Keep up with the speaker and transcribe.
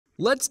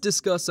Let's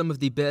discuss some of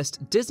the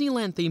best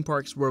Disneyland theme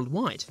parks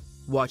worldwide.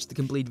 Watch the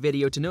complete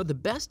video to know the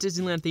best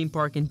Disneyland theme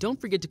park and don't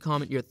forget to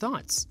comment your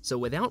thoughts. So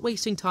without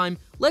wasting time,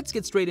 let's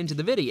get straight into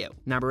the video.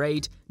 Number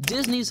 8.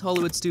 Disney's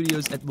Hollywood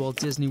Studios at Walt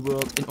Disney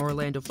World in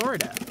Orlando,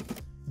 Florida.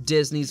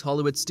 Disney's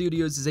Hollywood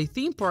Studios is a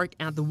theme park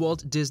at the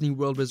Walt Disney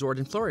World Resort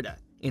in Florida,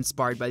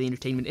 inspired by the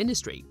entertainment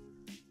industry.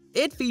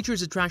 It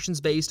features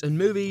attractions based on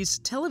movies,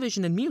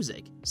 television, and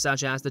music,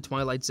 such as the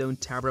Twilight Zone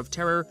Tower of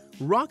Terror,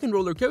 Rock and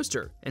Roller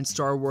Coaster, and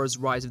Star Wars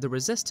Rise of the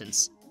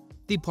Resistance.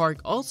 The park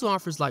also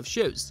offers live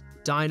shows,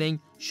 dining,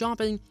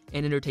 shopping,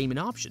 and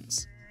entertainment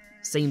options.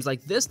 Seems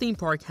like this theme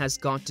park has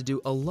got to do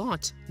a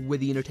lot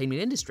with the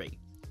entertainment industry.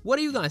 What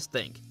do you guys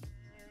think?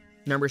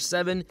 Number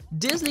 7.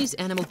 Disney's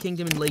Animal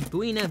Kingdom in Lake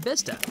Buena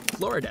Vista,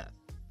 Florida.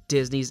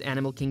 Disney's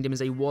Animal Kingdom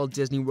is a Walt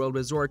Disney World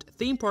Resort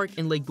theme park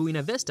in Lake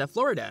Buena Vista,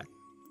 Florida.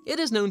 It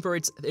is known for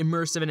its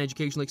immersive and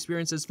educational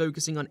experiences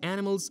focusing on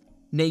animals,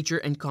 nature,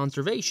 and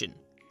conservation.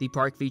 The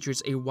park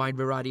features a wide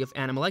variety of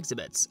animal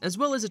exhibits, as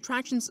well as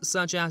attractions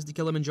such as the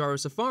Kilimanjaro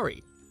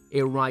Safari,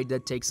 a ride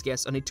that takes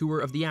guests on a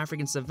tour of the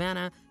African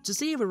savannah to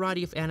see a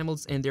variety of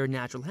animals and their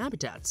natural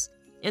habitats,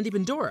 and the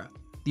Pandora,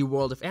 the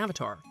world of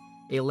Avatar,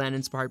 a land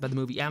inspired by the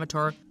movie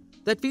Avatar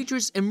that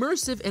features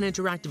immersive and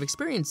interactive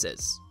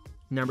experiences.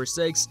 Number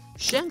 6.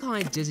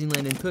 Shanghai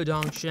Disneyland in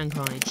Pudong,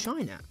 Shanghai,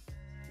 China.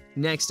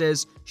 Next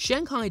is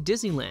Shanghai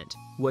Disneyland,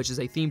 which is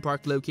a theme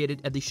park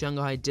located at the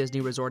Shanghai Disney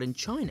Resort in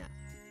China.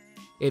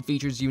 It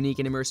features unique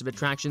and immersive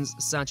attractions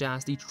such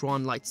as the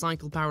Tron Light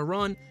Cycle Power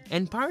Run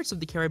and Pirates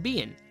of the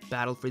Caribbean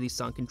Battle for the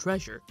Sunken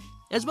Treasure,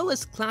 as well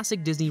as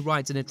classic Disney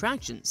rides and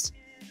attractions.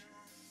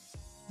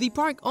 The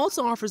park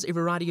also offers a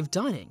variety of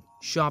dining,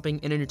 shopping,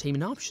 and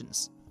entertainment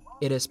options.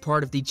 It is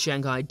part of the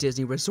Shanghai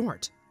Disney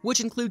Resort, which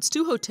includes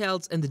 2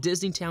 hotels and the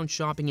Disneytown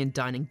Shopping and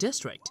Dining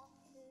District.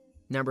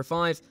 Number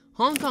 5.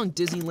 Hong Kong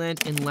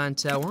Disneyland in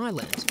Lantau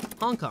Island,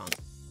 Hong Kong.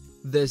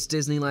 This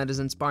Disneyland is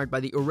inspired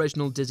by the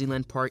original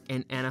Disneyland Park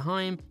in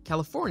Anaheim,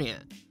 California.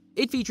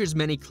 It features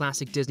many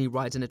classic Disney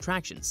rides and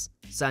attractions,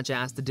 such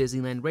as the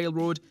Disneyland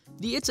Railroad,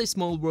 the It's a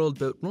Small World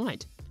boat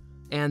ride,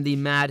 and the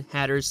Mad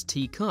Hatter's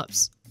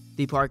Teacups.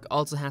 The park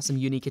also has some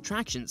unique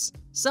attractions,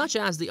 such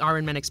as the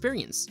Iron Man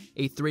Experience,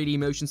 a 3D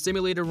motion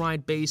simulator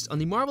ride based on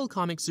the Marvel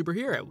comic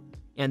superhero,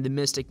 and the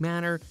Mystic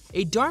Manor,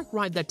 a dark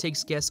ride that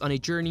takes guests on a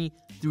journey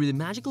through the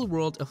magical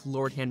world of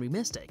Lord Henry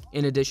Mystic.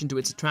 In addition to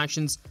its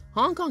attractions,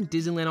 Hong Kong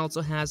Disneyland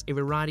also has a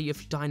variety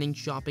of dining,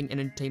 shopping, and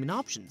entertainment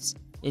options,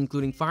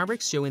 including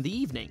fireworks show in the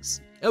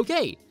evenings.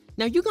 Okay,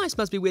 now you guys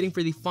must be waiting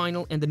for the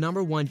final and the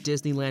number 1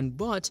 Disneyland,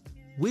 but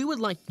we would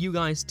like you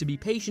guys to be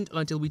patient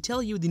until we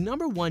tell you the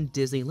number 1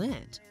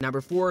 Disneyland.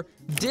 Number 4.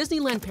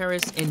 Disneyland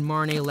Paris in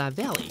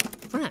Marne-la-Vallée,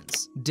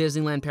 France.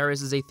 Disneyland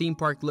Paris is a theme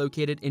park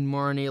located in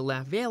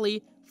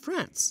Marne-la-Vallée,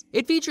 France.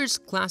 It features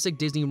classic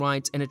Disney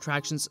rides and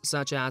attractions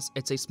such as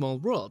It's a Small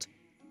World,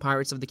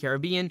 Pirates of the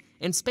Caribbean,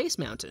 and Space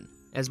Mountain,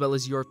 as well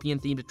as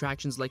European-themed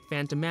attractions like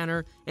Phantom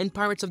Manor and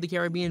Pirates of the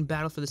Caribbean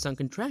Battle for the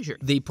Sunken Treasure.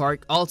 The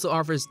park also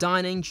offers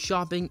dining,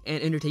 shopping,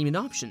 and entertainment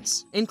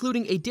options,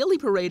 including a daily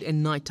parade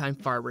and nighttime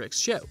fireworks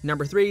show.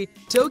 Number 3.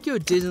 Tokyo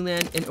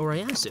Disneyland in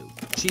Oriyasu,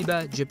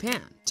 Chiba,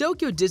 Japan.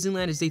 Tokyo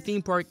Disneyland is a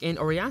theme park in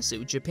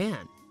Oriyasu,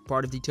 Japan,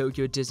 part of the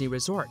Tokyo Disney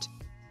Resort.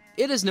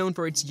 It is known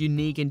for its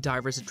unique and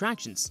diverse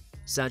attractions,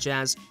 such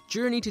as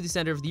Journey to the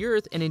Center of the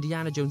Earth and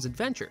Indiana Jones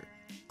Adventure,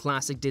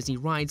 classic Disney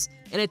rides,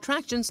 and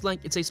attractions like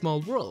It's a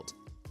Small World,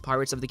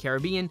 Pirates of the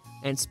Caribbean,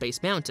 and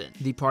Space Mountain.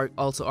 The park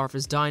also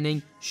offers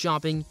dining,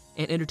 shopping,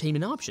 and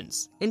entertainment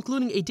options,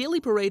 including a daily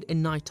parade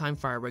and nighttime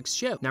fireworks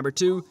show. Number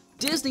 2.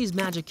 Disney's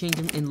Magic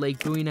Kingdom in Lake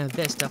Buena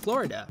Vista,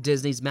 Florida.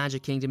 Disney's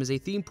Magic Kingdom is a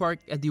theme park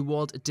at the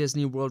Walt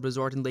Disney World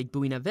Resort in Lake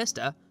Buena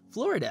Vista,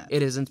 Florida.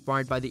 It is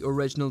inspired by the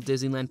original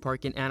Disneyland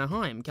Park in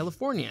Anaheim,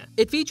 California.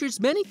 It features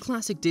many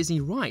classic Disney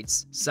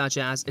rides, such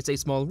as It's a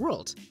Small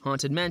World,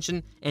 Haunted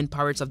Mansion, and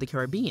Pirates of the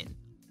Caribbean.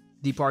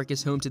 The park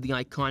is home to the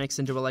iconic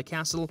Cinderella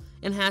Castle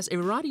and has a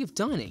variety of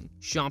dining,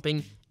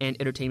 shopping, and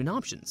entertainment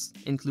options,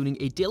 including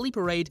a daily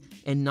parade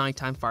and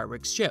nighttime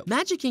fireworks show.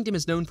 Magic Kingdom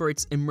is known for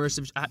its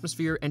immersive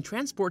atmosphere and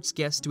transports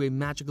guests to a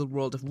magical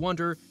world of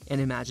wonder and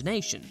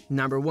imagination.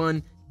 Number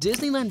 1.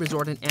 Disneyland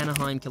Resort in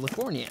Anaheim,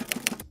 California.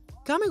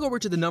 Coming over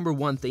to the number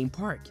 1 theme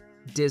park,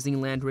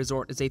 Disneyland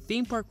Resort is a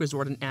theme park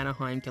resort in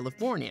Anaheim,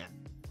 California.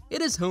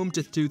 It is home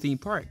to 2 theme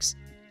parks,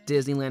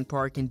 Disneyland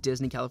Park and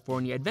Disney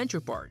California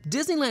Adventure Park.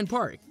 Disneyland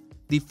Park,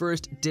 the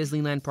first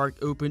Disneyland park,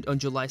 opened on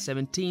July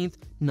 17,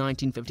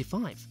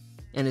 1955,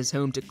 and is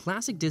home to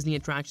classic Disney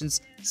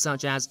attractions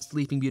such as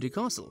Sleeping Beauty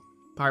Castle,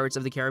 Pirates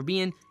of the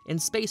Caribbean, and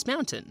Space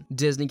Mountain.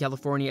 Disney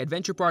California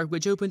Adventure Park,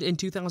 which opened in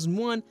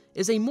 2001,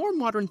 is a more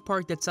modern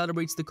park that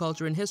celebrates the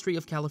culture and history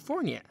of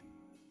California.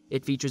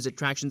 It features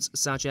attractions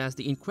such as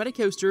the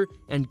Incredicoaster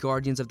and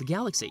Guardians of the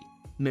Galaxy,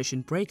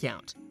 Mission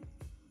Breakout.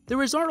 The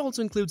resort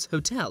also includes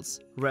hotels,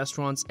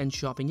 restaurants, and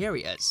shopping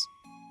areas.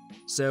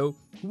 So,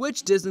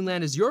 which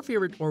Disneyland is your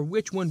favorite, or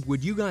which one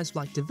would you guys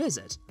like to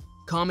visit?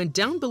 Comment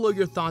down below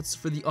your thoughts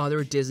for the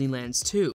other Disneylands too.